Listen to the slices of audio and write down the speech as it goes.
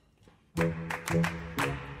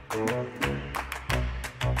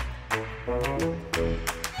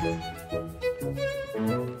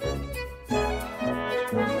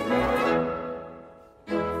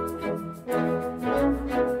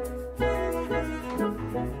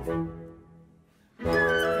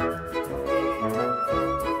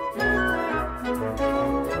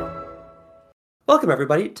welcome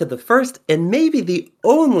everybody to the first and maybe the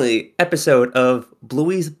only episode of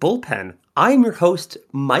Bluey's Bullpen. I'm your host,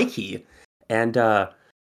 Mikey, and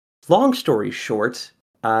long story short,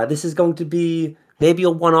 this is going to be maybe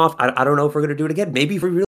a one-off. I don't know if we're going to do it again. Maybe if we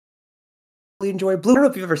really enjoy Blue. I don't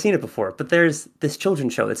know if you've ever seen it before, but there's this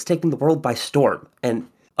children's show that's taking the world by storm, and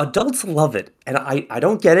adults love it. And I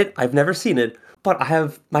don't get it. I've never seen it, but I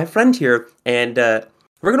have my friend here, and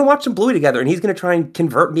we're going to watch some Bluey together, and he's going to try and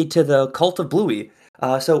convert me to the cult of Bluey.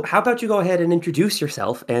 So how about you go ahead and introduce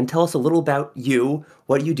yourself and tell us a little about you,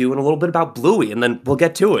 what you do, and a little bit about Bluey, and then we'll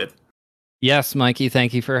get to it. Yes, Mikey,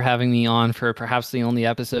 thank you for having me on for perhaps the only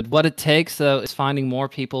episode. What it takes, though, is finding more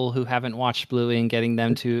people who haven't watched Bluey and getting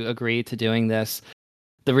them to agree to doing this.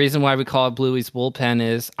 The reason why we call it Bluey's Bullpen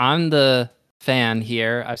is I'm the fan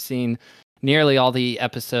here. I've seen nearly all the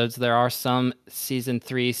episodes. There are some Season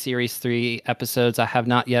 3, Series 3 episodes I have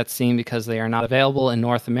not yet seen because they are not available in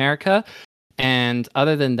North America. And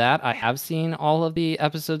other than that, I have seen all of the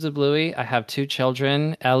episodes of Bluey. I have two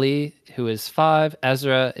children, Ellie, who is 5,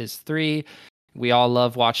 Ezra is 3. We all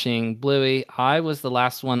love watching Bluey. I was the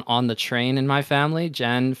last one on the train in my family.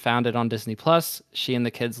 Jen found it on Disney Plus. She and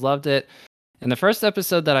the kids loved it. And the first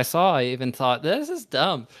episode that I saw, I even thought, this is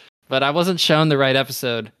dumb. But I wasn't shown the right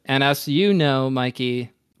episode. And as you know, Mikey,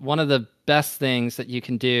 one of the best things that you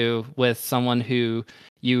can do with someone who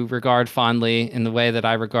you regard fondly in the way that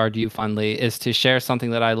I regard you fondly is to share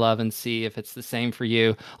something that I love and see if it's the same for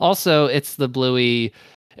you. Also, it's the Bluey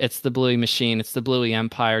machine. It's the Bluey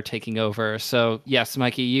empire taking over. So yes,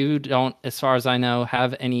 Mikey, you don't, as far as I know,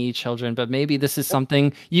 have any children, but maybe this is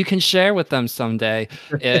something you can share with them someday,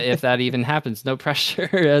 if that even happens. No pressure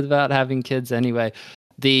about having kids anyway.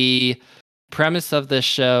 The premise of this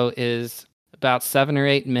show is about 7 or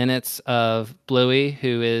 8 minutes of Bluey,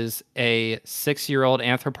 who is a 6-year-old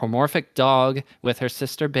anthropomorphic dog with her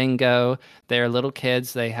sister Bingo. They're little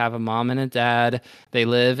kids. They have a mom and a dad. They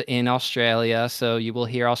live in Australia, so you will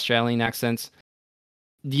hear Australian accents.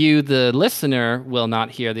 You, the listener, will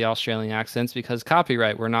not hear the Australian accents because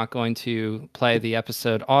copyright. We're not going to play the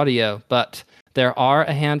episode audio, but there are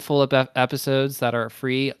a handful of episodes that are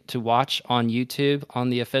free to watch on YouTube, on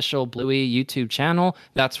the official Bluey YouTube channel.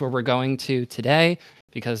 That's where we're going to today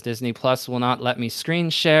because Disney Plus will not let me screen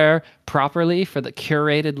share properly for the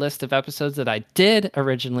curated list of episodes that I did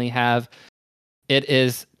originally have. It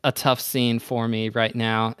is a tough scene for me right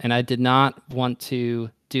now, and I did not want to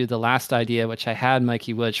do the last idea, which I had,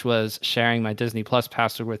 Mikey, which was sharing my Disney Plus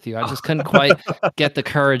password with you. I just couldn't quite get the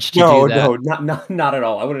courage to do that. No, not at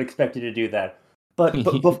all. I wouldn't expect you to do that. But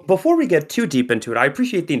before we get too deep into it, I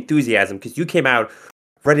appreciate the enthusiasm because you came out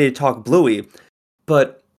ready to talk Bluey.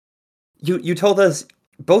 But you told us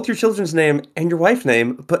both your children's name and your wife's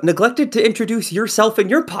name, but neglected to introduce yourself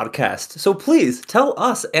and your podcast. So please tell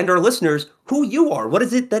us and our listeners who you are. What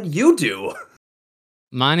is it that you do?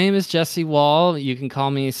 My name is Jesse Wall. You can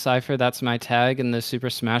call me Cypher. That's my tag in the Super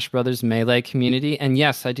Smash Brothers Melee community. And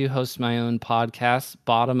yes, I do host my own podcast,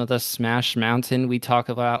 Bottom of the Smash Mountain. We talk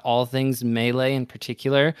about all things Melee in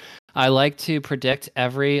particular. I like to predict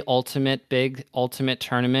every big ultimate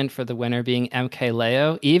tournament for the winner being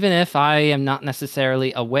MKLeo, even if I am not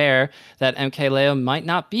necessarily aware that MKLeo might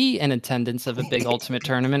not be in attendance of a big ultimate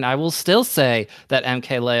tournament. I will still say that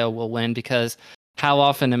MKLeo will win because how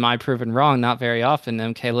often am I proven wrong? Not very often.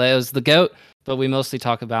 MKLeo's the GOAT, but we mostly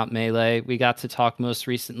talk about Melee. We got to talk most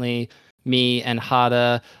recently, me and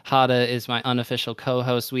Hada. Hada is my unofficial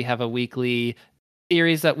co-host. We have a weekly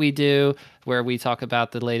series that we do where we talk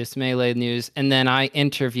about the latest Melee news, and then I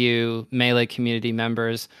interview Melee community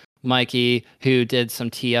members. Mikey, who did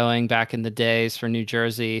some TOing back in the days for New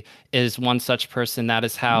Jersey, is one such person. That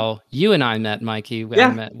is how you and I met, Mikey.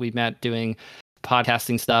 We met doing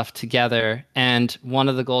podcasting stuff together, and one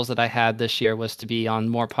of the goals that I had this year was to be on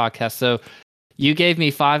more podcasts. So you gave me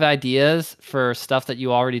 5 ideas for stuff that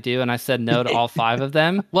you already do, and I said no to all 5 of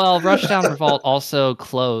them. Well, Rushdown Revolt also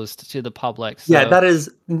closed to the public. So. Yeah, that is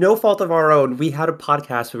no fault of our own. We had a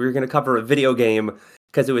podcast where we were going to cover a video game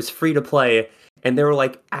because it was free to play, and they were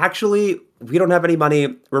like, actually, we don't have any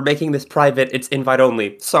money. We're making this private. It's invite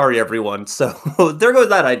only. Sorry, everyone. So there goes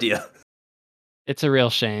that idea. It's a real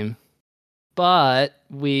shame. But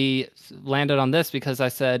we landed on this because I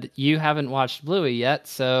said, you haven't watched Bluey yet,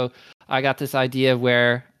 so I got this idea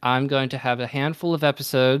where I'm going to have a handful of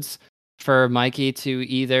episodes for Mikey to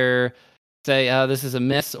either say, this is a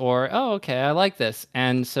miss, or, oh, okay, I like this.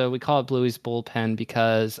 And so we call it Bluey's Bullpen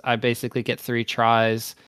because I basically get 3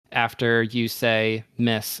 tries after you say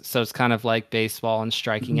miss. So it's kind of like baseball and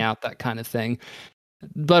striking out, that kind of thing.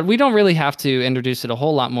 But we don't really have to introduce it a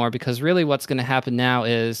whole lot more because really what's going to happen now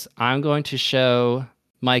is I'm going to show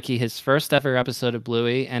Mikey his first ever episode of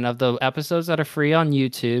Bluey, and of the episodes that are free on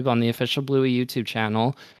YouTube, on the official Bluey YouTube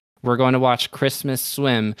channel, we're going to watch Christmas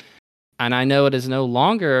Swim. And I know it is no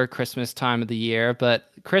longer Christmas time of the year,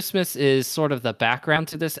 but Christmas is sort of the background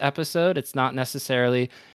to this episode. It's not necessarily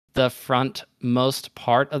the front most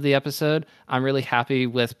part of the episode. I'm really happy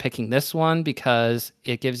with picking this one because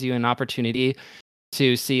it gives you an opportunity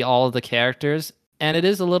to see all of the characters. And it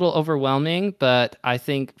is a little overwhelming, but I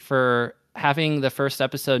think for having the first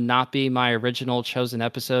episode not be my original chosen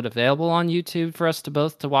episode available on YouTube for us to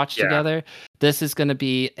both to watch together, this is going to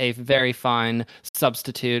be a very fine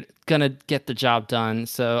substitute, going to get the job done.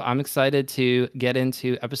 So I'm excited to get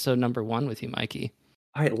into episode number 1 with you, Mikey.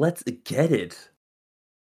 All right, let's get it.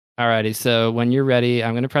 Alrighty, so when you're ready,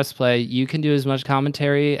 I'm going to press play. You can do as much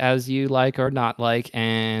commentary as you like or not like,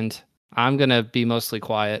 and I'm going to be mostly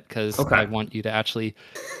quiet because I want you to actually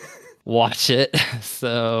watch it.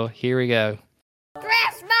 So here we go.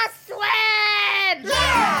 Christmas Swim!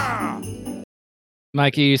 Yeah!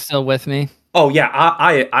 Mikey, you still with me? Oh yeah,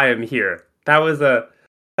 I am here. That was that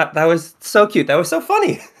was so cute. That was so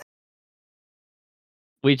funny.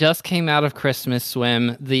 We just came out of Christmas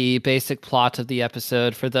Swim. The basic plot of the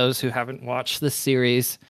episode, for those who haven't watched the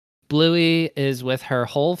series, Bluey is with her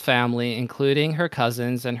whole family, including her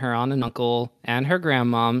cousins and her aunt and uncle and her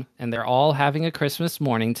grandmom, and they're all having a Christmas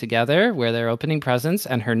morning together where they're opening presents,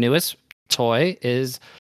 and her newest toy is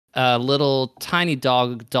a little tiny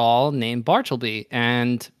dog doll named Bartleby,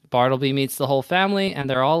 and Bartleby meets the whole family, and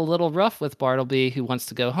they're all a little rough with Bartleby, who wants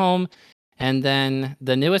to go home. And then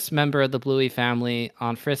the newest member of the Bluey family,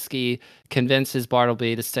 Aunt Frisky, convinces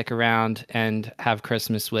Bartleby to stick around and have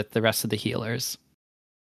Christmas with the rest of the healers.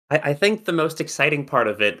 I think the most exciting part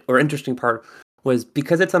of it, or interesting part, was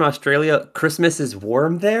because it's in Australia, Christmas is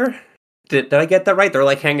warm there. Did I get that right? They're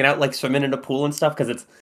like hanging out, like swimming in a pool and stuff because it's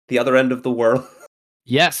the other end of the world.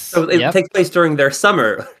 Yes. So it takes place during their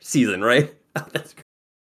summer season, right? That's great.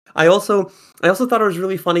 I also thought it was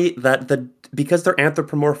really funny that because they're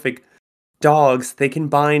anthropomorphic dogs, they can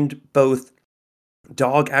bind both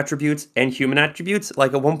dog attributes and human attributes.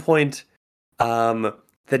 Like at one point,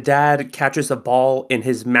 the dad catches a ball in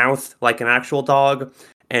his mouth like an actual dog,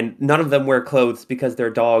 and none of them wear clothes because they're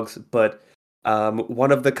dogs, but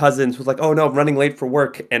one of the cousins was like, oh no, I'm running late for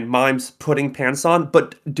work, and Mime's putting pants on,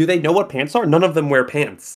 but do they know what pants are? None of them wear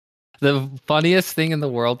pants. The funniest thing in the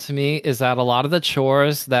world to me is that a lot of the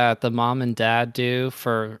chores that the mom and dad do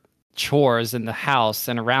for chores in the house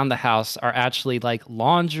and around the house are actually like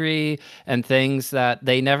laundry and things that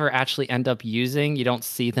they never actually end up using. You don't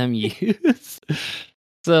see them use.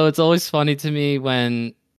 So it's always funny to me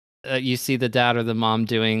when you see the dad or the mom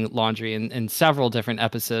doing laundry in several different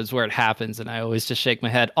episodes where it happens, and I always just shake my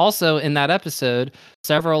head. Also, in that episode,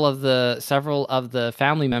 several of the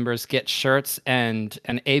family members get shirts and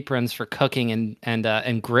aprons for cooking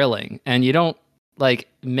and grilling, and you don't like,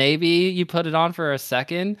 maybe you put it on for a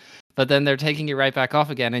second, but then they're taking it right back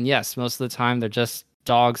off again. And yes, most of the time they're just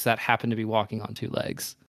dogs that happen to be walking on 2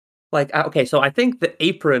 legs. Like, okay, so I think the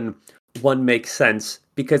apron one makes sense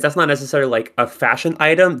because that's not necessarily like a fashion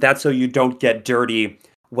item. That's so you don't get dirty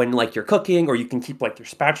when like you're cooking, or you can keep like your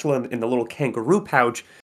spatula in the little kangaroo pouch.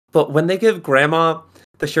 But when they give grandma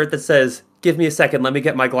the shirt that says, give me a second, let me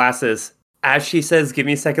get my glasses, as she says, give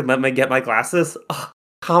me a second, let me get my glasses,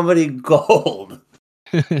 comedy gold.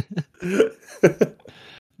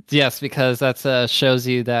 Yes, because that shows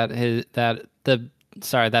you that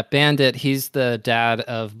that Bandit, he's the dad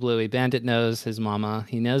of Bluey. Bandit knows his mama.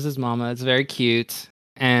 He knows his mama. It's very cute.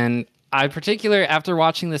 And I particularly, after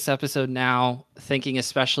watching this episode now, thinking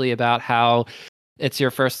especially about how it's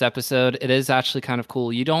your first episode, it is actually kind of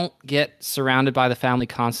cool. You don't get surrounded by the family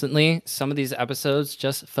constantly. Some of these episodes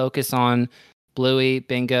just focus on Bluey,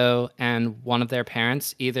 Bingo, and one of their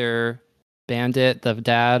parents, either Bandit, the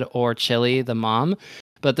dad, or Chili, the mom.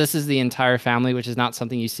 But this is the entire family, which is not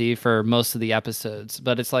something you see for most of the episodes.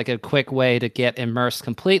 But it's like a quick way to get immersed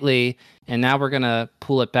completely. And now we're gonna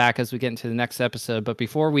pull it back as we get into the next episode. But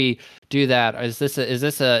before we do that, is this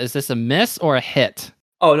a miss or a hit?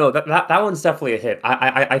 Oh no, that one's definitely a hit.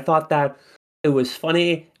 I thought that it was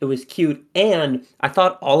funny, it was cute, and I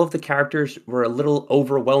thought all of the characters were a little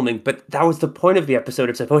overwhelming. But that was the point of the episode.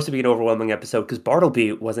 It's supposed to be an overwhelming episode because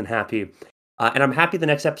Bartleby wasn't happy. And I'm happy the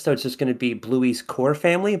next episode is just going to be Bluey's core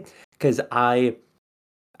family, because I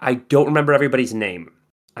don't remember everybody's name.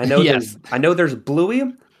 I know there's Bluey,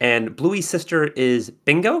 and Bluey's sister is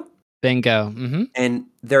Bingo. Bingo. Mm-hmm. And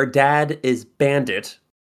their dad is Bandit.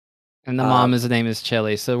 And the mom's name is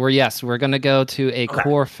Chili. So we're going to go to a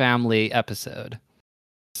core family episode.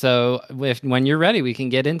 So when you're ready, we can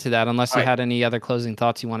get into that, unless you had any other closing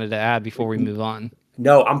thoughts you wanted to add before we move on.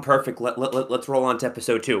 No, I'm perfect. Let's roll on to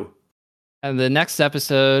episode 2. And the next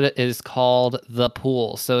episode is called The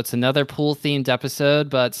Pool. So it's another pool themed episode,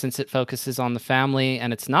 but since it focuses on the family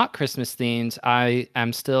and it's not Christmas themed, I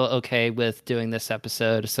am still okay with doing this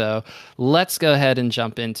episode. So let's go ahead and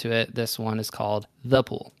jump into it. This one is called The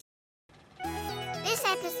Pool. This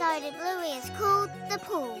episode of Bluey is called The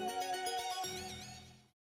Pool.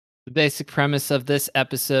 The basic premise of this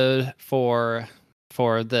episode for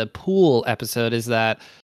the pool episode is that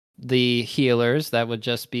the healers, that would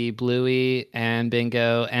just be Bluey and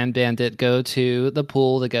Bingo and Bandit, go to the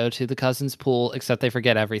pool, to go to the cousin's pool, except they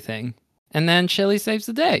forget everything. And then Chili saves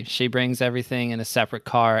the day. She brings everything in a separate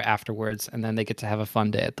car afterwards, and then they get to have a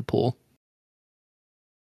fun day at the pool.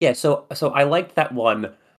 Yeah, so I liked that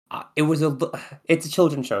one. It's a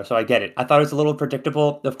children's show, so I get it. I thought it was a little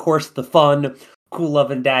predictable. Of course, the fun, cool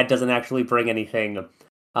loving dad doesn't actually bring anything.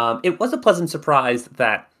 It was a pleasant surprise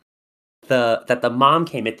that the mom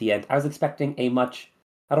came at the end. I was expecting a much,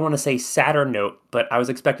 I don't want to say sadder note, but I was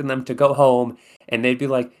expecting them to go home and they'd be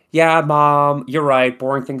like, "Yeah, mom, you're right.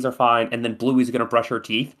 Boring things are fine." And then Bluey's gonna brush her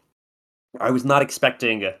teeth. I was not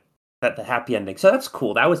expecting that the happy ending. So that's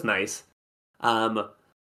cool. That was nice. Um,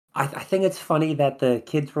 I think it's funny that the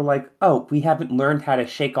kids were like, "Oh, we haven't learned how to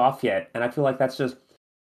shake off yet," and I feel like that's just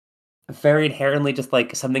very inherently just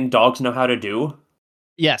like something dogs know how to do.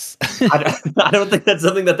 Yes. I don't think that's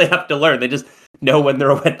something that they have to learn. They just know when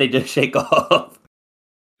they're wet, they just shake off.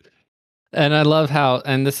 And I love how,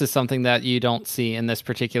 and this is something that you don't see in this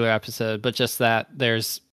particular episode, but just that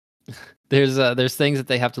there's things that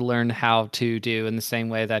they have to learn how to do in the same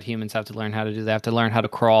way that humans have to learn how to do. They have to learn how to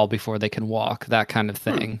crawl before they can walk, that kind of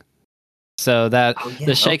thing. So that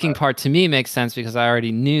the shaking part to me makes sense because I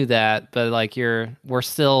already knew that, but like we're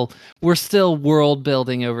still world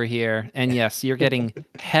building over here. And yes, you're getting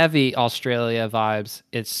heavy Australia vibes.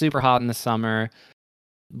 It's super hot in the summer.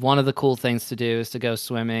 One of the cool things to do is to go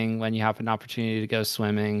swimming when you have an opportunity to go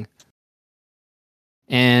swimming.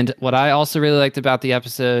 And what I also really liked about the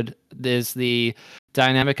episode is the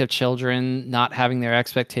dynamic of children not having their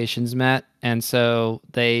expectations met. And so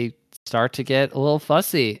they start to get a little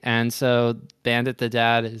fussy. And so Bandit the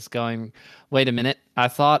dad is going, "Wait a minute. I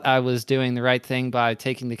thought I was doing the right thing by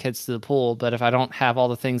taking the kids to the pool, but if I don't have all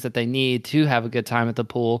the things that they need to have a good time at the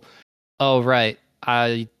pool, oh, right.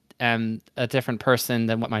 I am a different person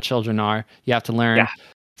than what my children are. You have to learn." Yeah.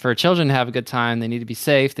 For children to have a good time, they need to be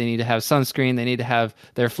safe. They need to have sunscreen. They need to have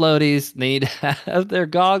their floaties. They need to have their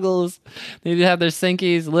goggles. They need to have their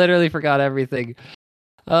sinkies. Literally forgot everything.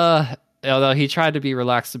 Although he tried to be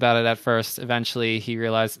relaxed about it at first, eventually he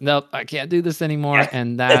realized, nope, I can't do this anymore.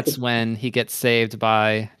 And that's when he gets saved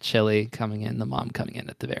by Chili coming in, the mom coming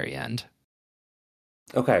in at the very end.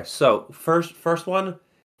 Okay, so first one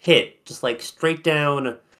hit just like straight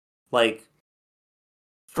down, like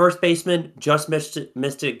first baseman just missed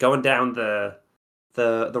it going down the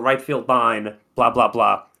right field line. Blah blah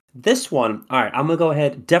blah. This one, all right, I'm gonna go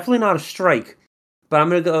ahead. Definitely not a strike, but I'm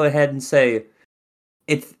gonna go ahead and say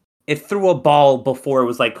it threw a ball before it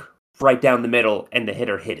was like right down the middle and the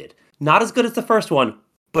hitter hit it. Not as good as the first one,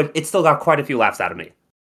 but it still got quite a few laughs out of me.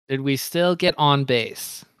 Did we still get on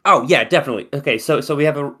base? Oh yeah, definitely. Okay, so we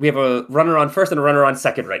have a runner on first and a runner on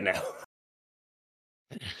second right now.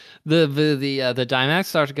 The Diamondbacks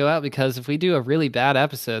start to go out because if we do a really bad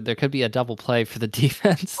episode, there could be a double play for the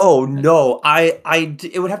defense. Oh no,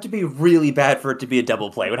 it would have to be really bad for it to be a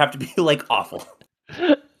double play. It would have to be like awful.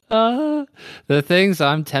 The things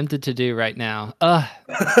I'm tempted to do right now.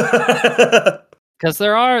 Because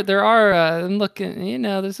there are I'm looking,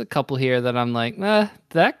 there's a couple here that I'm like,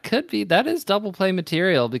 that is double play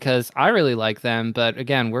material because I really like them. But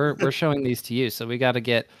again, we're showing these to you, so we got to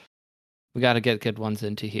get good ones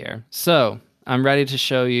into here. So I'm ready to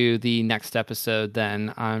show you the next episode.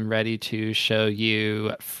 Then I'm ready to show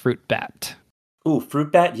you Fruit Bat. Ooh,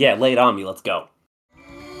 Fruit Bat? Yeah, lay it on me. Let's go.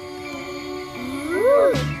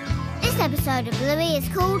 Ooh. This episode of Bluey is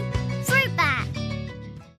called Fruit Bat.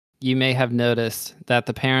 You may have noticed that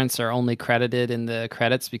the parents are only credited in the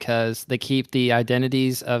credits because they keep the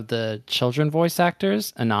identities of the children voice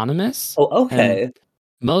actors anonymous. Oh, okay. And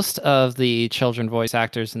most of the children voice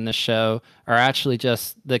actors in this show are actually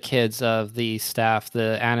just the kids of the staff,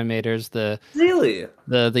 the animators, Really?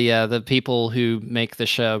 the people who make the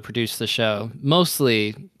show, produce the show.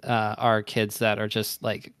 Mostly are kids that are just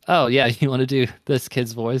like, oh yeah, you want to do this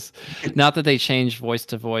kid's voice. Not that they change voice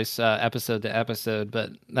to voice, episode to episode,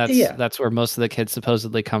 but that's where most of the kids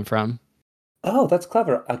supposedly come from. Oh, that's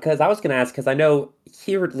clever. Because I was going to ask, because I know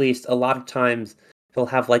here at least a lot of times they'll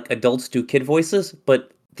have like adults do kid voices,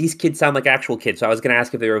 but these kids sound like actual kids. So I was going to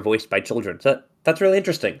ask if they were voiced by children. So that's really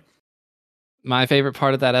interesting. My favorite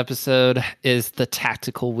part of that episode is the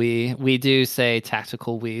tactical we. We do say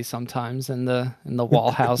tactical we sometimes in the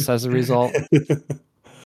Wall House as a result.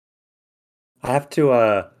 I have to.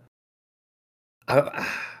 I,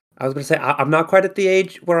 I was gonna say I'm not quite at the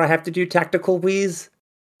age where I have to do tactical wheeze,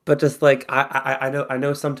 but just like I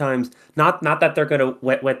know sometimes not that they're gonna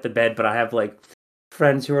wet the bed, but I have like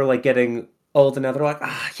friends who are like getting old and now they're like,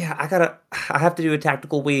 yeah, I have to do a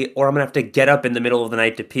tactical wee, or I'm gonna have to get up in the middle of the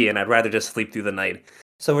night to pee, and I'd rather just sleep through the night.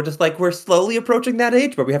 So we're slowly approaching that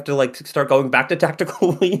age where we have to like start going back to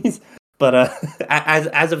tactical wees. But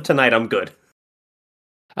as of tonight, I'm good.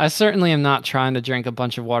 I certainly am not trying to drink a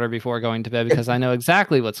bunch of water before going to bed because I know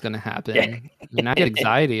exactly what's going to happen. And I get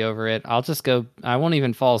anxiety over it. I'll just go, I won't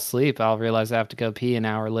even fall asleep. I'll realize I have to go pee an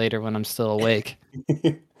hour later when I'm still awake.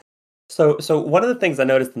 So one of the things I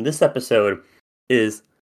noticed in this episode is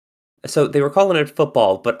so they were calling it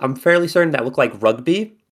football, but I'm fairly certain that looked like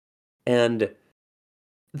rugby, and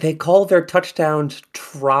they call their touchdowns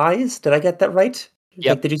tries. Did I get that right? Yep.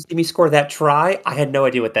 Like, did you see me score that try? I had no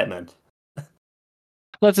idea what that meant.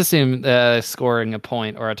 Let's assume scoring a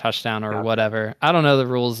point or a touchdown or whatever. I don't know the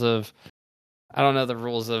rules of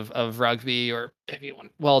rugby, or if you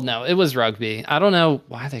want. Well, no, it was rugby. I don't know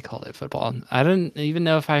why they called it football. I didn't even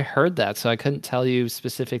know if I heard that, so I couldn't tell you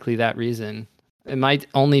specifically that reason. It might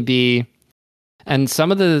only be. And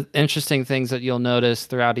some of the interesting things that you'll notice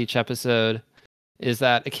throughout each episode is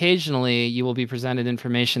that occasionally you will be presented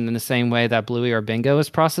information in the same way that Bluey or Bingo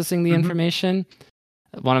is processing the information.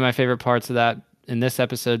 One of my favorite parts of that in this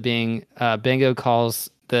episode being Bingo calls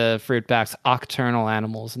the fruitbacks octurnal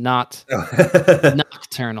animals, not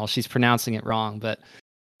nocturnal. She's pronouncing it wrong, but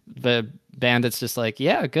the Bandit's just like,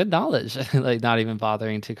 yeah, good knowledge. Like, not even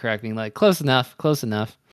bothering to correct me, like, close enough.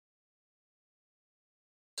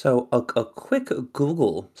 So a quick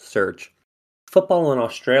Google search, football in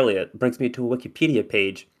Australia, brings me to a Wikipedia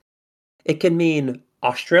page. It can mean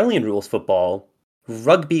Australian rules football,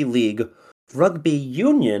 rugby league, rugby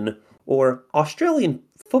union, or Australian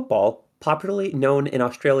football, popularly known in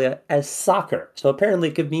Australia as soccer. So apparently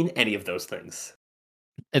it could mean any of those things.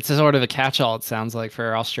 It's a sort of a catch-all, it sounds like,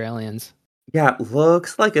 for Australians. Yeah,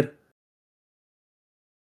 looks like it.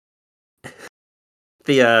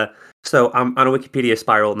 So I'm on a Wikipedia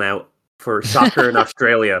spiral now for soccer in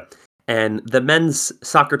Australia, and the men's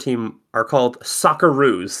soccer team are called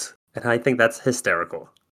Socceroos, and I think that's hysterical.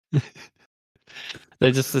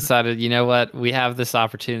 They just decided, you know what, we have this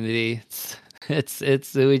opportunity.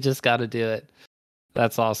 It's we just got to do it.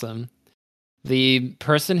 That's awesome. The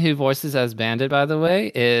person who voices as Bandit, by the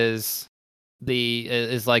way, is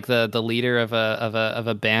like the leader of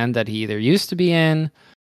a band that he either used to be in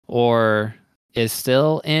or is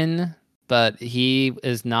still in, but he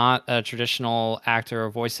is not a traditional actor or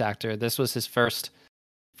voice actor. This was his first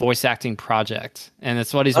voice acting project, and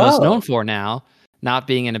it's what he's most known for now, not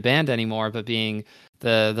being in a band anymore, but being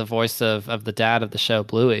the voice of the dad of the show,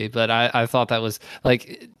 Bluey. But I thought that was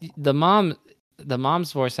like the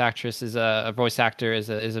mom's voice actress is a voice actor is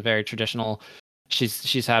a very traditional.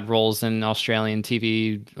 She's had roles in Australian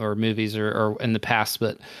TV or movies or in the past,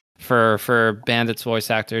 but for Bandit's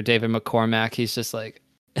voice actor, David McCormack, he's just like,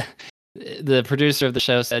 the producer of the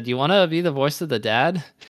show said, "Do you want to be the voice of the dad?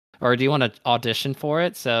 Or do you want to audition for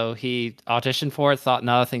it?" So he auditioned for it, thought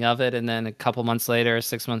nothing of it, and then a couple months later,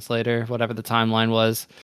 6 months later, whatever the timeline was,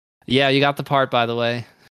 yeah, you got the part, by the way.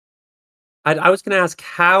 I was going to ask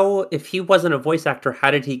how, if he wasn't a voice actor,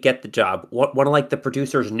 how did he get the job? One of like the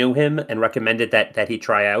producers knew him and recommended that he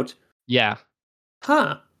try out? Yeah.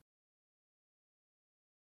 Huh.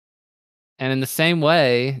 And in the same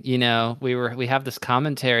way, you know, we have this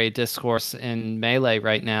commentary discourse in Melee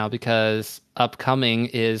right now because upcoming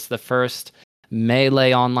is the first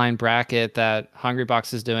Melee online bracket that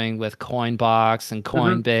Hungrybox is doing with Coinbox and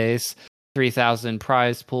Coinbase, 3,000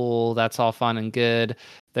 prize pool. That's all fun and good.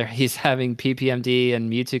 He's having PPMD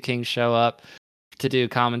and Mewtwo King show up to do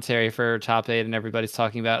commentary for top 8, and everybody's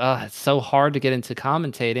talking about, oh, it's so hard to get into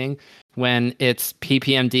commentating when it's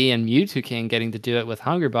PPMD and Mewtwo King getting to do it with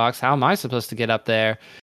Hungrybox. How am I supposed to get up there?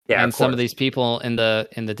 Yeah, and some of these people in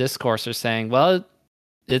the discourse are saying, well,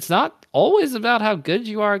 it's not always about how good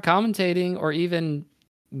you are at commentating or even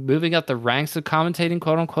moving up the ranks of commentating,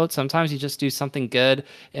 quote unquote. Sometimes you just do something good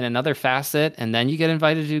in another facet and then you get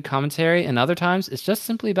invited to do commentary. And other times it's just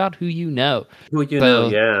simply about who you know.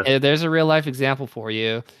 Yeah. There's a real life example for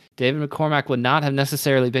you. David McCormack would not have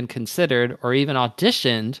necessarily been considered or even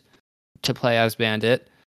auditioned to play as Bandit,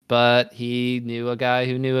 but he knew a guy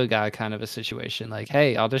who knew a guy, kind of a situation. Like,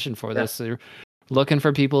 hey, audition for this. They're looking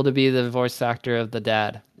for people to be the voice actor of the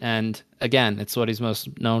dad. And again, it's what he's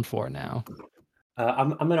most known for now.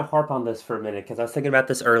 I'm gonna harp on this for a minute because I was thinking about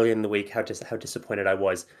this earlier in the week, how disappointed I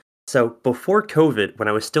was. So before COVID, when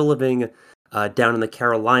I was still living down in the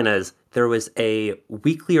Carolinas, there was a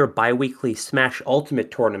weekly or biweekly Smash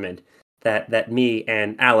Ultimate tournament that me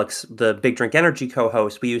and Alex, the Big Drink Energy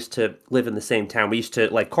co-host, we used to live in the same town. We used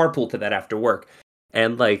to like carpool to that after work,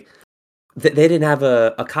 and like they didn't have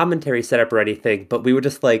a commentary set up or anything, but we would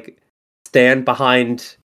just like stand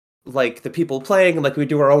behind like the people playing and like we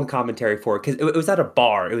do our own commentary for it because it was at a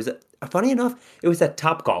bar. It was funny enough, it was at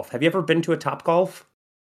Top Golf. Have you ever been to a Top Golf?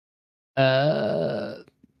 Uh,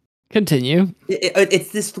 Continue.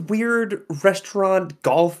 It's this weird restaurant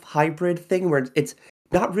golf hybrid thing where it's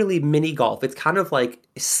not really mini golf. It's kind of like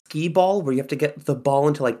skee ball where you have to get the ball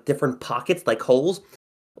into like different pockets, like holes.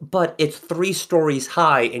 But it's 3 stories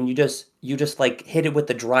high, and you just like hit it with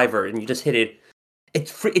the driver, and you just hit it.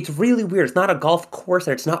 It's really weird. It's not a golf course,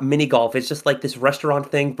 and it's not mini golf. It's just like this restaurant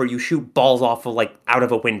thing where you shoot balls off of like out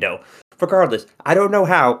of a window. Regardless, I don't know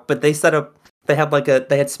how, but they set up. They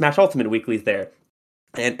had Smash Ultimate weeklies there,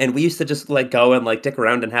 and we used to just like go and like dick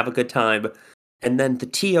around and have a good time. And then the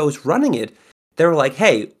TOs running it, they were like,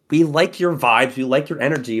 "Hey, we like your vibes, we like your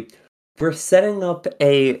energy. We're setting up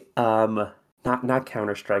a not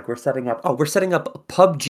Counter Strike. We're setting up a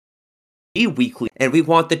PUBG weekly, and we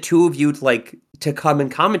want the two of you to come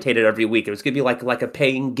and commentate it every week. It was gonna be like a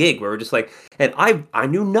paying gig where we're just like, and I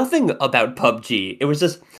knew nothing about PUBG. It was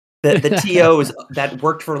just the TOs that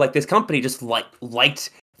worked for like this company just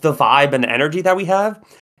liked the vibe and the energy that we have.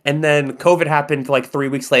 And then COVID happened like 3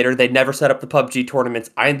 weeks later. They never set up the PUBG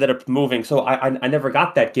tournaments. I ended up moving, so I never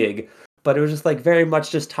got that gig. But it was just like very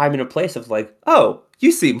much just time and a place of like, oh,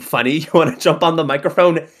 you seem funny. You want to jump on the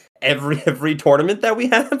microphone every tournament that we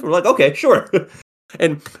have? We're like, okay, sure.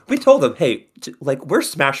 And we told them, hey, like we're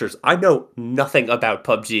smashers. I know nothing about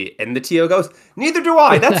PUBG. And the TO goes, neither do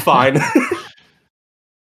I. That's fine.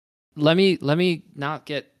 Let me not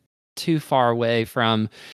get too far away from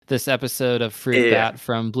this episode of Fruit Yeah. Bat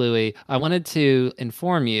from Bluey. I wanted to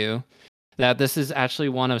inform you that this is actually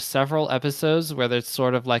one of several episodes where there's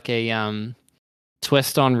sort of like a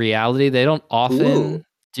twist on reality. They don't often Ooh.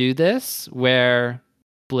 do this where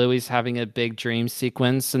Bluey's having a big dream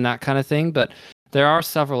sequence and that kind of thing, but there are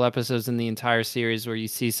several episodes in the entire series where you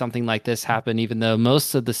see something like this happen, even though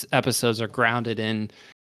most of the episodes are grounded in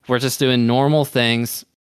we're just doing normal things,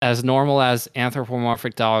 as normal as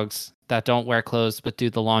anthropomorphic dogs that don't wear clothes but do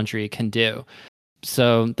the laundry can do.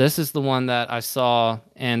 So this is the one that I saw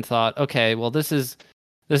and thought, okay, well this is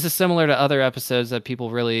similar to other episodes that people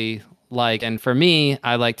really like. And for me,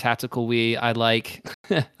 I like Tactical Wii. I like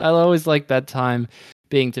I always like bedtime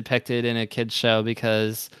being depicted in a kids show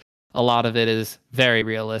because a lot of it is very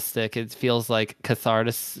realistic. It feels like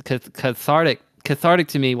cathartic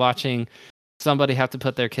to me watching somebody have to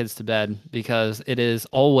put their kids to bed because it is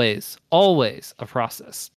always a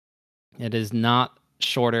process. It is not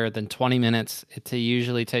shorter than 20 minutes. It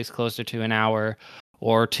usually takes closer to an hour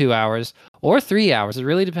or 2 hours or 3 hours. It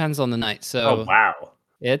really depends on the night. So Oh, wow.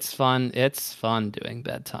 it's fun. It's fun doing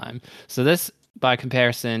bedtime. So this, by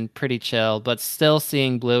comparison, pretty chill, but still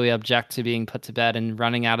seeing Bluey object to being put to bed and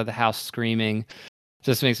running out of the house screaming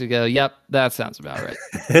just makes me go, yep, that sounds about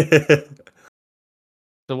right.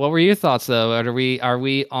 So what were your thoughts though? Are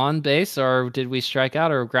we on base or did we strike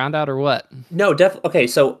out or ground out or what? No, definitely. Okay,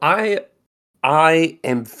 so I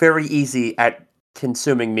am very easy at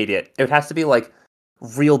consuming media. It has to be like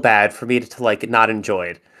real bad for me to like not enjoy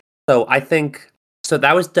it. So I think so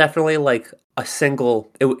that was definitely like a single.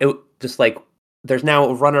 It just like there's now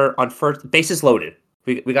a runner on first, bases loaded.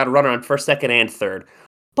 We got a runner on first, second, and third.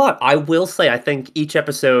 But I will say I think each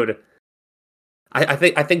episode. I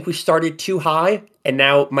think we started too high, and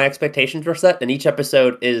now my expectations were set, and each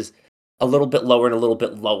episode is a little bit lower and a little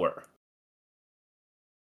bit lower.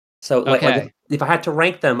 So, like Okay. if I had to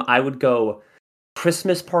rank them, I would go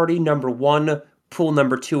Christmas Party number 1, Pool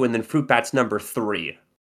number 2, and then Fruit Bats number 3.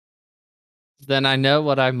 Then I know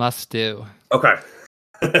what I must do. Okay.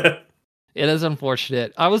 It is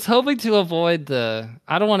unfortunate. I was hoping to avoid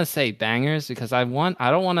I don't want to say bangers because I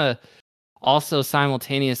don't want to also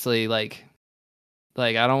simultaneously like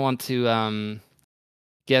I don't want to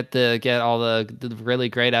get all the really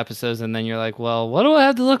great episodes and then you're like, well, what do I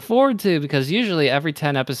have to look forward to? Because usually every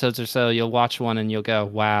 10 episodes or so you'll watch one and you'll go,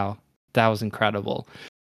 wow, that was incredible.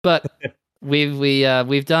 But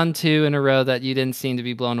we've done 2 in a row that you didn't seem to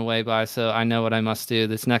be blown away by, so I know what I must do.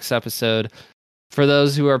 This next episode, for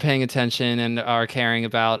those who are paying attention and are caring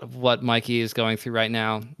about what Mikey is going through right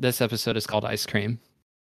now, this episode is called Ice Cream.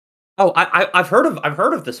 Oh, I've heard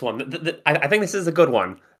of this one. I think this is a good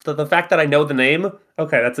one. The fact that I know the name,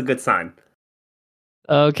 okay, that's a good sign.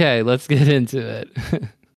 Okay, let's get into it. Yay,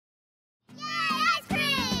 ice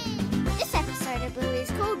cream! This episode of Bluey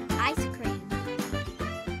is called Ice Cream.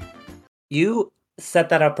 You set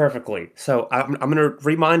that up perfectly. So I'm going to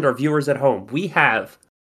remind our viewers at home. We have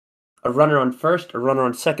a runner on first, a runner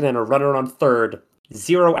on second, and a runner on third.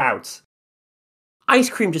 0 outs. Ice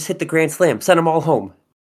Cream just hit the grand slam. Sent them all home.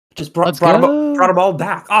 Just brought them all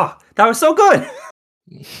back. Ah, that was so good.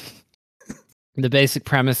 The basic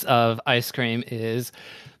premise of Ice Cream is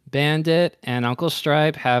Bandit and Uncle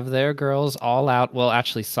Stripe have their girls all out. Well,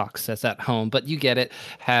 actually, Socks is at home, but you get it.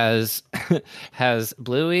 Has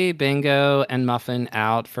Bluey, Bingo, and Muffin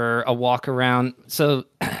out for a walk around. So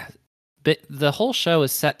the whole show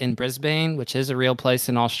is set in Brisbane, which is a real place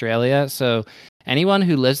in Australia. So anyone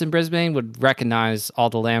who lives in Brisbane would recognize all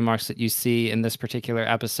the landmarks that you see in this particular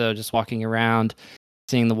episode, just walking around,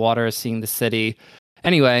 seeing the water, seeing the city.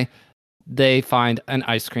 Anyway, they find an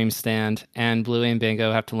ice cream stand, and Bluey and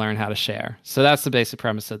Bingo have to learn how to share. So that's the basic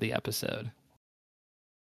premise of the episode.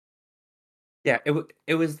 Yeah,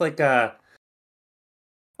 it was like I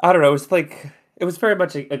don't know. It was very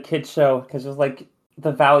much a kid's show because it was like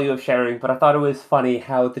the value of sharing. But I thought it was funny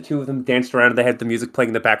how the two of them danced around and they had the music playing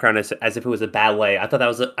in the background as if it was a ballet. I thought that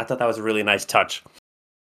was a really nice touch.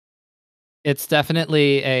 It's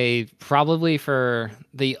definitely probably for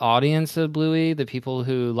the audience of Bluey, the people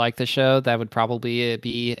who like the show, that would probably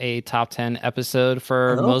be a top 10 episode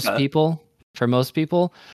for most people. For most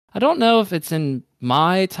people, I don't know if it's in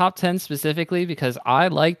my top 10 specifically because I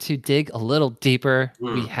like to dig a little deeper.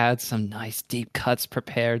 We had some nice deep cuts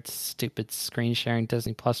prepared, stupid screen sharing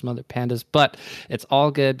Disney Plus Mother Pandas, but it's all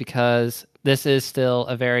good because this is still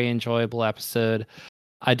a very enjoyable episode.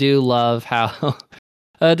 I do love how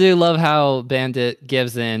Bandit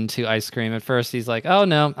gives in to Ice Cream. At first, he's like, "Oh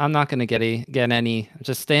no, I'm not gonna get any.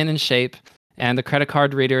 Just staying in shape." And the credit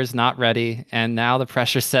card reader is not ready, and now the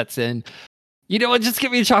pressure sets in. You know what? Just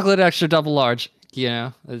give me a chocolate extra double large. You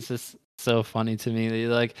know, it's just so funny to me.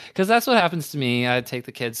 Like, because that's what happens to me. I take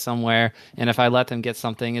the kids somewhere, and if I let them get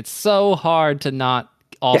something, it's so hard to not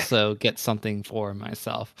also get something for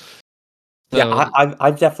myself. So, yeah,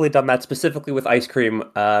 I've definitely done that specifically with ice cream.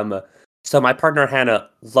 So my partner Hannah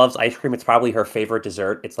loves ice cream. It's probably her favorite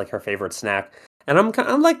dessert. It's like her favorite snack. And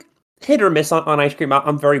I'm like hit or miss on ice cream.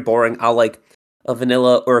 I'm very boring. I'll like a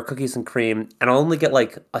vanilla or a cookies and cream, and I'll only get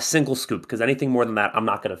like a single scoop because anything more than that, I'm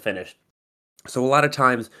not gonna finish. So a lot of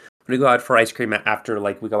times when we go out for ice cream after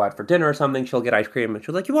like we go out for dinner or something, she'll get ice cream and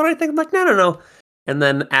she'll like, "You want anything?" I'm like, no. And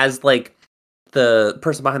then as like the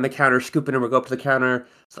person behind the counter scooping and we go up to the counter,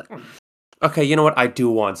 it's like, okay, you know what? I do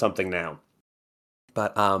want something now.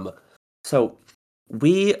 But so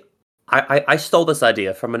I stole this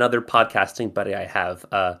idea from another podcasting buddy I have,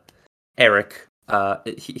 Eric.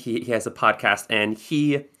 He has a podcast, and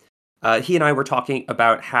he and I were talking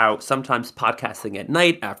about how sometimes podcasting at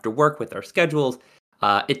night after work with our schedules,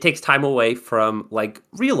 it takes time away from like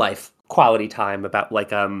real life quality time about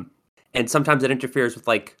like and sometimes it interferes with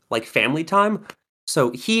like family time.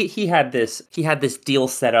 So he had this deal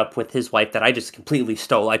set up with his wife that I just completely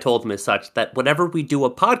stole. I told him as such that whenever we do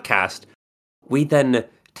a podcast, we then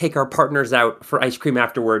take our partners out for ice cream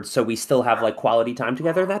afterwards, so we still have like quality time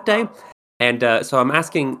together that day. And so I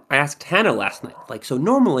asked Hannah last night, like, so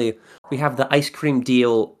normally we have the ice cream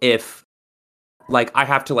deal if like I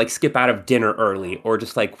have to like skip out of dinner early, or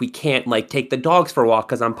just like we can't like take the dogs for a walk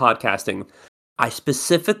because I'm podcasting. I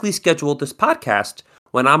specifically scheduled this podcast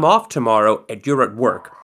when I'm off tomorrow and you're at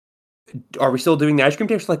work. Are we still doing the ice cream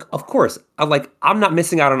taste? Like, of course. I'm not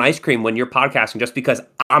missing out on ice cream when you're podcasting just because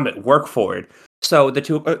I'm at work for it. So the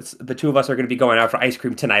two of us are going to be going out for ice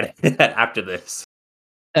cream tonight after this.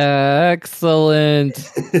 excellent.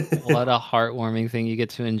 What a heartwarming thing. You get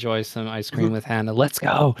to enjoy some ice cream with Hannah. Let's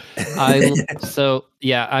go. So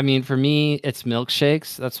yeah, I mean, for me, it's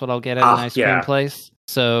milkshakes. That's what I'll get at an ice cream place.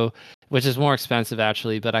 So, which is more expensive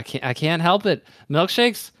actually, but I can't help it.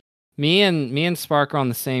 Milkshakes. Me and Spark are on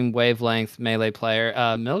the same wavelength, Melee player.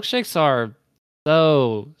 Milkshakes are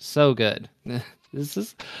so good. This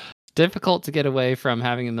is difficult to get away from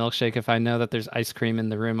having a milkshake. If I know that there's ice cream in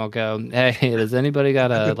the room, I'll go, "Hey, does anybody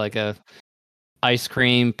got a ice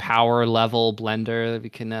cream power level blender that we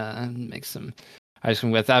can make some ice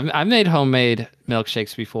cream with?" I've made homemade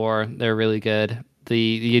milkshakes before. They're really good.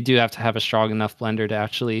 You do have to have a strong enough blender to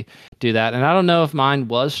actually do that. And I don't know if mine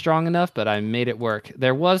was strong enough, but I made it work.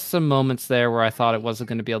 There was some moments there where I thought it wasn't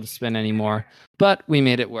going to be able to spin anymore, but we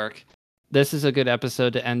made it work. This is a good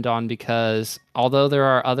episode to end on because although there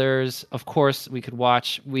are others, of course, we could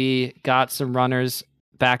watch. We got some runners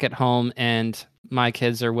back at home and my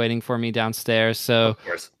kids are waiting for me downstairs. So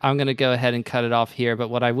I'm going to go ahead and cut it off here. But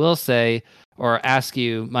what I will say, or ask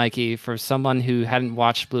you, Mikey, for someone who hadn't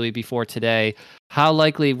watched Bluey before today, how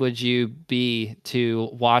likely would you be to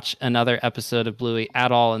watch another episode of Bluey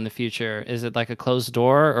at all in the future? Is it like a closed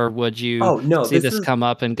door, or would you Oh no, see this this is. come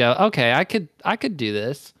up and go, okay, I could do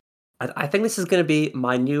this? I think this is going to be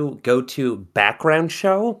my new go-to background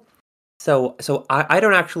show. So I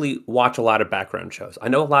don't actually watch a lot of background shows. I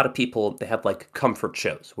know a lot of people, they have like comfort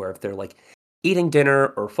shows where if they're like eating dinner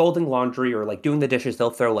or folding laundry or like doing the dishes,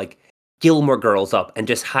 they'll throw like Gilmore Girls up and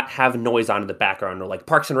just have noise on in the background, or like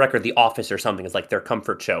Parks and Rec or The Office or something is like their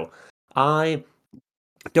comfort show. I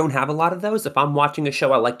don't have a lot of those. If I'm watching a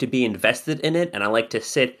show, I like to be invested in it and I like to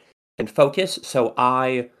sit and focus. So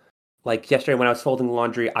I like yesterday when I was folding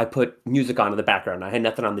laundry, I put music on in the background. I had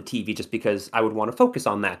nothing on the TV just because I would want to focus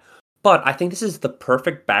on that. But I think this is the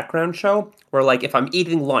perfect background show where like if I'm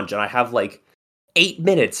eating lunch and I have like 8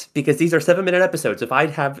 minutes, because these are 7-minute episodes, if I'd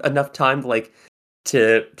have enough time like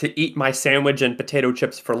to eat my sandwich and potato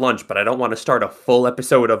chips for lunch, but I don't want to start a full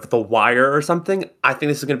episode of The Wire or something, I think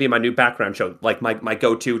this is going to be my new background show. Like my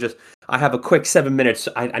go-to, just I have a quick 7 minutes.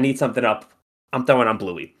 I need something up. I'm throwing on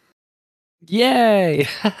Bluey. Yay!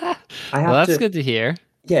 I Well, have that's to. good to hear.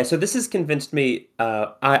 Yeah, so this has convinced me.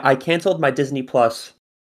 I canceled my Disney Plus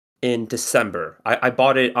in December. I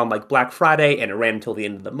bought it on like Black Friday and it ran until the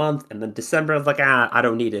end of the month. And then December, I was like, I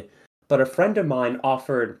don't need it. But a friend of mine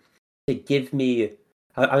offered to give me.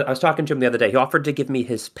 I was talking to him the other day. He offered to give me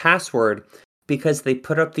his password because they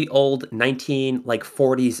put up the old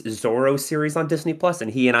 1940s Zorro series on Disney Plus,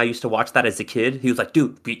 and he and I used to watch that as a kid. He was like,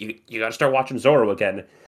 "Dude, you got to start watching Zorro again."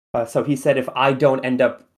 So he said if I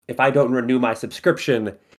don't renew my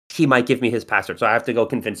subscription, he might give me his password. So I have to go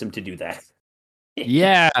convince him to do that.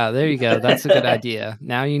 Yeah, there you go. That's a good idea.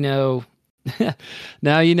 Now you know.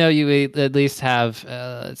 Now you know you at least have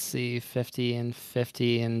let's see, 50 and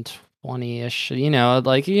 50 and 20-ish.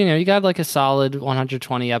 You got like a solid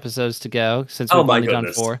 120 episodes to go since Oh we've my only done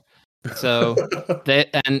goodness. 4. So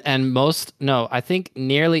I think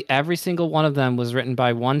nearly every single one of them was written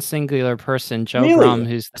by one singular person, Joe Really? Brum,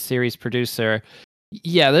 who's the series producer.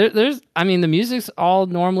 Yeah, I mean, the music's all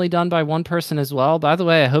normally done by one person as well. By the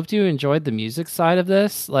way, I hope you enjoyed the music side of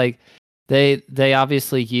this. Like, they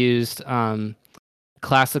obviously used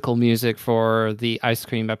classical music for the ice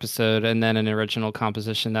cream episode and then an original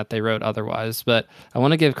composition that they wrote otherwise. But I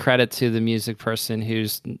want to give credit to the music person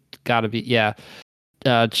who's got to be,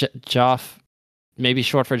 Joff, maybe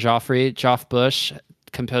short for Joffrey. Joff Bush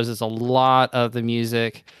composes a lot of the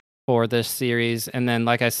music for this series. And then,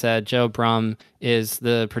 like I said, Joe Brum is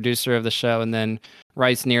the producer of the show and then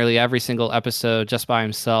writes nearly every single episode just by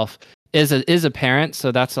himself. Is a parent,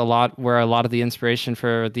 so that's a lot where a lot of the inspiration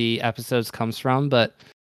for the episodes comes from. But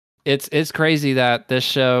it's crazy that this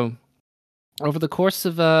show, over the course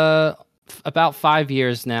of about 5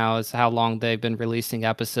 years now, is how long they've been releasing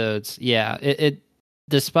episodes. Yeah, it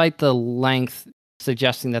despite the length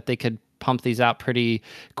suggesting that they could pump these out pretty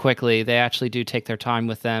quickly, they actually do take their time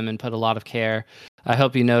with them and put a lot of care. I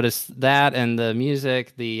hope you noticed that, and the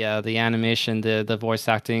music, the animation, the voice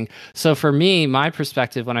acting. So for me, my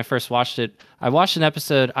perspective when I first watched it, I watched an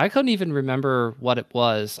episode. I couldn't even remember what it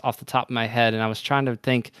was off the top of my head, and I was trying to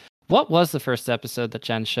think what was the first episode that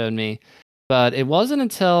Jen showed me. But it wasn't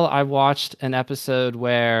until I watched an episode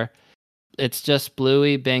where it's just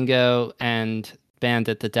Bluey, Bingo, and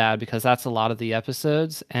Bandit the dad, because that's a lot of the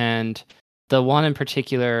episodes, and the one in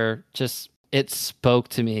particular just it spoke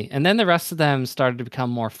to me, and then the rest of them started to become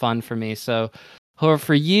more fun for me. So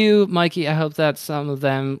for you, Mikey, I hope that some of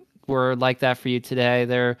them were like that for you today.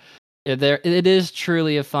 It is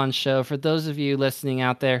truly a fun show. For those of you listening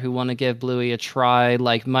out there who want to give Bluey a try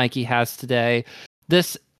like Mikey has today,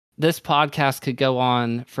 this podcast could go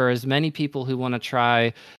on for as many people who want to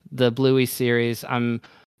try the Bluey series. I'm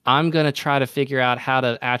going to try to figure out how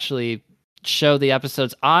to actually show the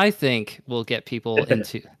episodes I think will get people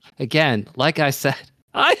into. Again, like I said,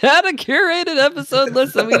 I had a curated episode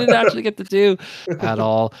list that we didn't actually get to do at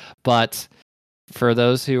all. But for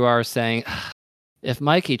those who are saying, if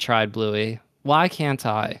Mikey tried Bluey, why can't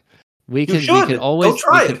I? We could Go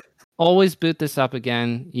try it. Always boot this up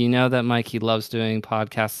again. You know that Mikey loves doing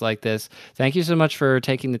podcasts like this. Thank you so much for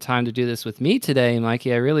taking the time to do this with me today,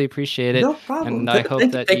 Mikey. I really appreciate it. No problem. And I hope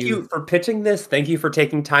that thank you for pitching this. Thank you for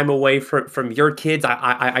taking time away from your kids.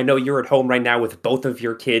 I know you're at home right now with both of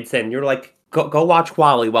your kids, and you're like, go watch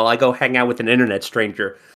Wally while I go hang out with an internet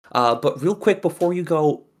stranger. But real quick before you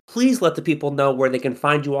go, please let the people know where they can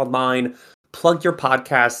find you online. Plug your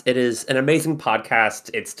podcast. It is an amazing podcast.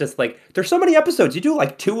 It's just like, there's so many episodes. You do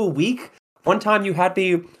like 2 a week. One time you had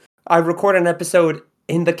me, I record an episode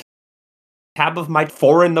in the tab of my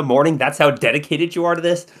 4 a.m. That's how dedicated you are to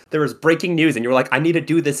this. There was breaking news and you were like, I need to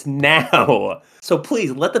do this now. So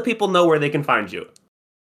please let the people know where they can find you.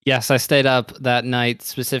 Yes, I stayed up that night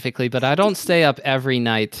specifically, but I don't stay up every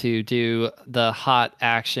night to do the hot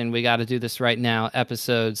action. We got to do this right now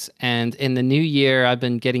episodes. And in the new year, I've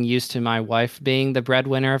been getting used to my wife being the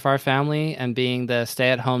breadwinner of our family and being the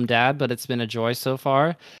stay-at-home dad, but it's been a joy so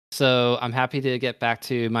far. So I'm happy to get back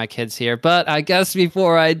to my kids here. But I guess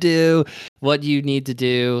before I do, what you need to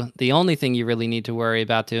do, the only thing you really need to worry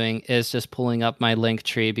about doing is just pulling up my link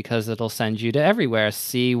tree because it'll send you to everywhere.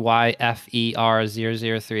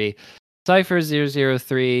 CYFER003.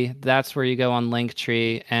 Cypher003, that's where you go on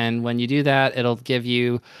Linktree. And when you do that, it'll give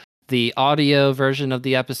you the audio version of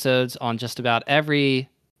the episodes on just about every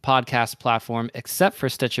podcast platform except for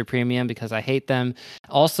Stitcher Premium because I hate them.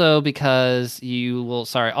 Also because you'll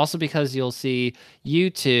see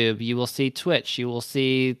YouTube, you will see Twitch, you will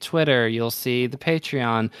see Twitter, you'll see the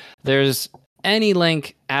Patreon. There's any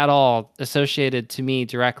link at all associated to me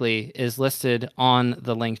directly is listed on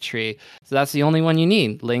the link tree. So that's the only one you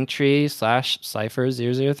need.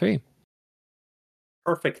 Linktree/Cypher003.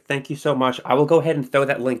 Perfect. Thank you so much. I will go ahead and throw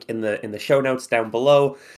that link in the show notes down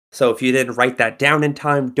below. So if you didn't write that down in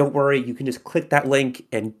time, don't worry. You can just click that link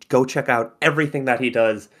and go check out everything that he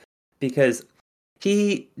does because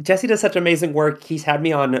Jesse does such amazing work. He's had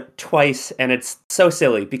me on twice, and it's so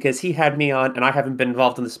silly because he had me on, and I haven't been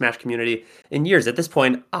involved in the Smash community in years. At this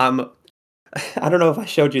point, I don't know if I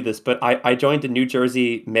showed you this, but I joined a New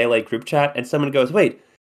Jersey Melee group chat, and someone goes, "Wait,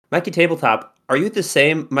 Mikey Tabletop, are you the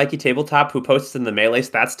same Mikey Tabletop who posts in the Melee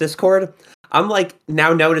Stats Discord?" I'm like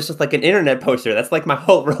now known as just like an internet poster. That's like my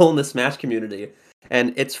whole role in the Smash community.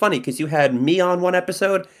 And it's funny because you had me on one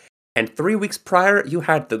episode, and 3 weeks prior, you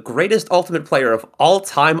had the greatest Ultimate player of all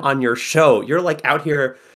time on your show. You're like out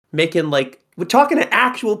here we're talking to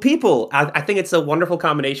actual people. I think it's a wonderful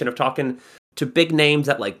combination of talking to big names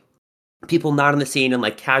that like people not in the scene and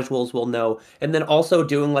like casuals will know. And then also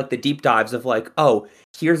doing like the deep dives of like, oh,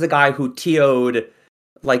 here's a guy who TO'd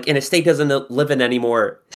like in a state doesn't live in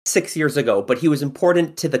anymore 6 years ago, but he was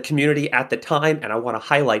important to the community at the time. And I want to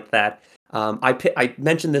highlight that. I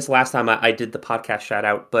mentioned this last time I did the podcast shout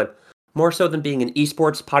out, but more so than being an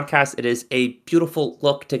esports podcast, it is a beautiful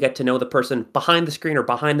look to get to know the person behind the screen or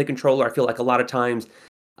behind the controller. I feel like a lot of times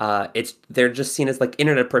they're just seen as like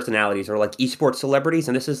internet personalities or like esports celebrities,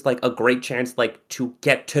 and this is like a great chance like to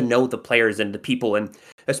get to know the players and the people, and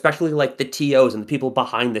especially like the TOs and the people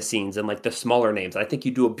behind the scenes and like the smaller names. I think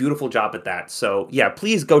you do a beautiful job at that. So yeah,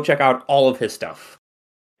 please go check out all of his stuff.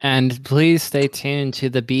 And please stay tuned to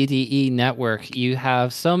the BDE network. You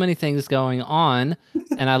have so many things going on,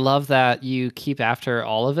 and I love that you keep after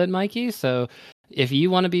all of it, Mikey. So if you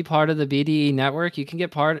want to be part of the BDE network, you can you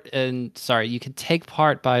can take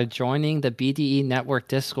part by joining the BDE network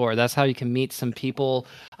Discord. That's how you can meet some people.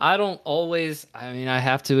 I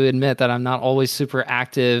have to admit that I'm not always super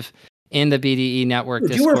active in the BDE network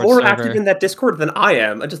Discord You are more server. active in that Discord than I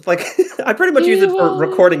am. I just like I pretty much use it for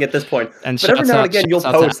recording at this point. And but every now and again you'll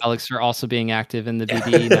post. To Alex for also being active in the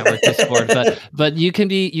BDE network Discord. But you can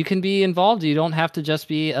be involved. You don't have to just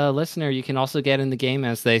be a listener. You can also get in the game,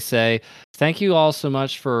 as they say. Thank you all so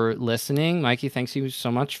much for listening. Mikey, thanks you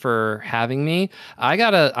so much for having me. I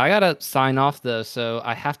gotta sign off though, so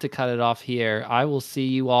I have to cut it off here. I will see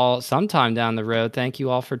you all sometime down the road. Thank you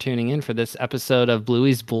all for tuning in for this episode of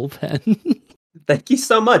Bluey's Bullpen. Thank you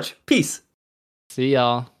so much. Peace. See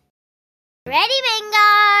y'all. Ready,